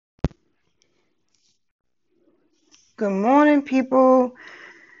Good morning, people.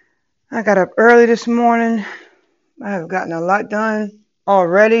 I got up early this morning. I have gotten a lot done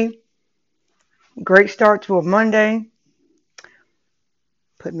already. Great start to a Monday.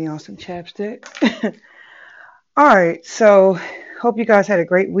 Put me on some chapstick. All right, so hope you guys had a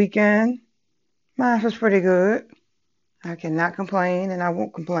great weekend. Mine was pretty good. I cannot complain and I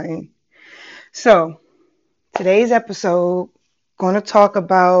won't complain. So, today's episode going to talk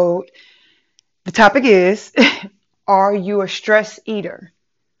about the topic is are you a stress eater?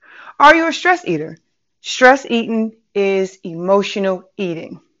 Are you a stress eater? Stress eating is emotional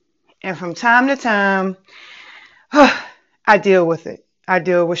eating. And from time to time, I deal with it. I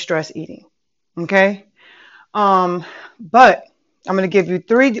deal with stress eating. Okay? But I'm going to give you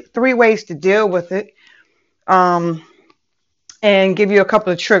three ways to deal with it. And give you a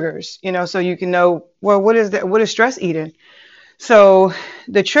couple of triggers, so you can know, well, what is that? What is stress eating? So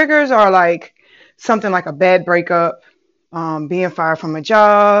the triggers are like something like a bad breakup, being fired from a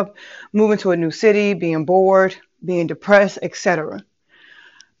job, moving to a new city, being bored, being depressed, etc.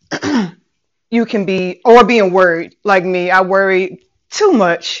 You can be, or being worried, like me. I worry too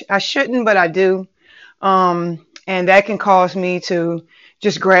much. I shouldn't, but I do. And that can cause me to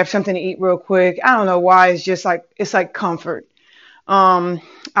just grab something to eat real quick. I don't know why. It's like comfort. I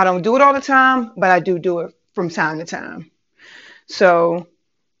don't do it all the time, but I do it from time to time. So,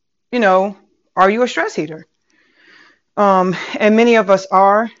 you know, are you a stress eater? And many of us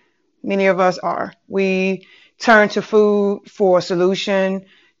are. Many of us are. We turn to food for a solution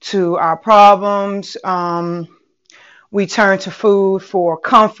to our problems. We turn to food for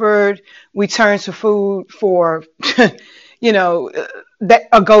comfort. We turn to food for, you know, that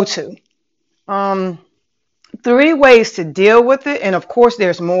a go-to. Um, Three ways to deal with it, and of course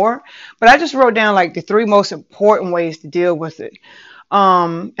there's more, but I just wrote down like the three most important ways to deal with it.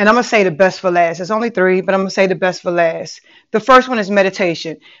 And I'm gonna say the best for last. There's only three, but I'm gonna say the best for last. The first one is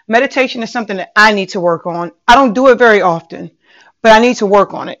meditation. Meditation is something that I need to work on. I don't do it very often, but I need to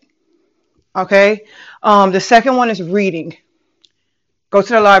work on it. Okay. The second one is reading. Go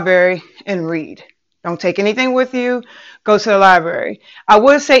to the library and read. Don't take anything with you. Go to the library. I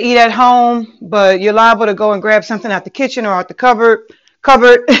would say eat at home, but you're liable to go and grab something out the kitchen or out the cupboard.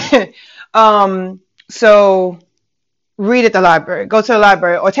 So read at the library. Go to the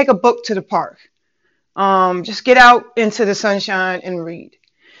library or take a book to the park. Just get out into the sunshine and read.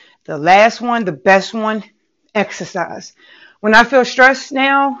 The last one, the best one, exercise. When I feel stressed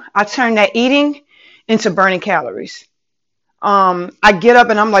now, I turn that eating into burning calories. I get up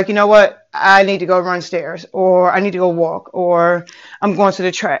and I'm like, you know what? I need to go run stairs, or I need to go walk, or I'm going to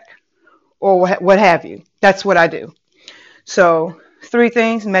the track, or what have you. That's what I do. So, three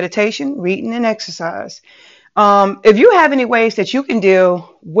things: meditation, reading, and exercise. If you have any ways that you can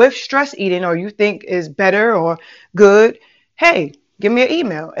deal with stress eating or you think is better or good, hey, give me an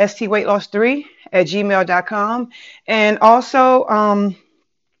email, stweightloss3@gmail.com. And also,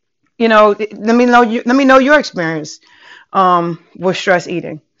 let me know your experience with stress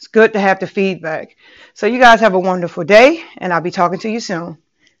eating. It's good to have the feedback. So you guys have a wonderful day, and I'll be talking to you soon.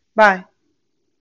 Bye.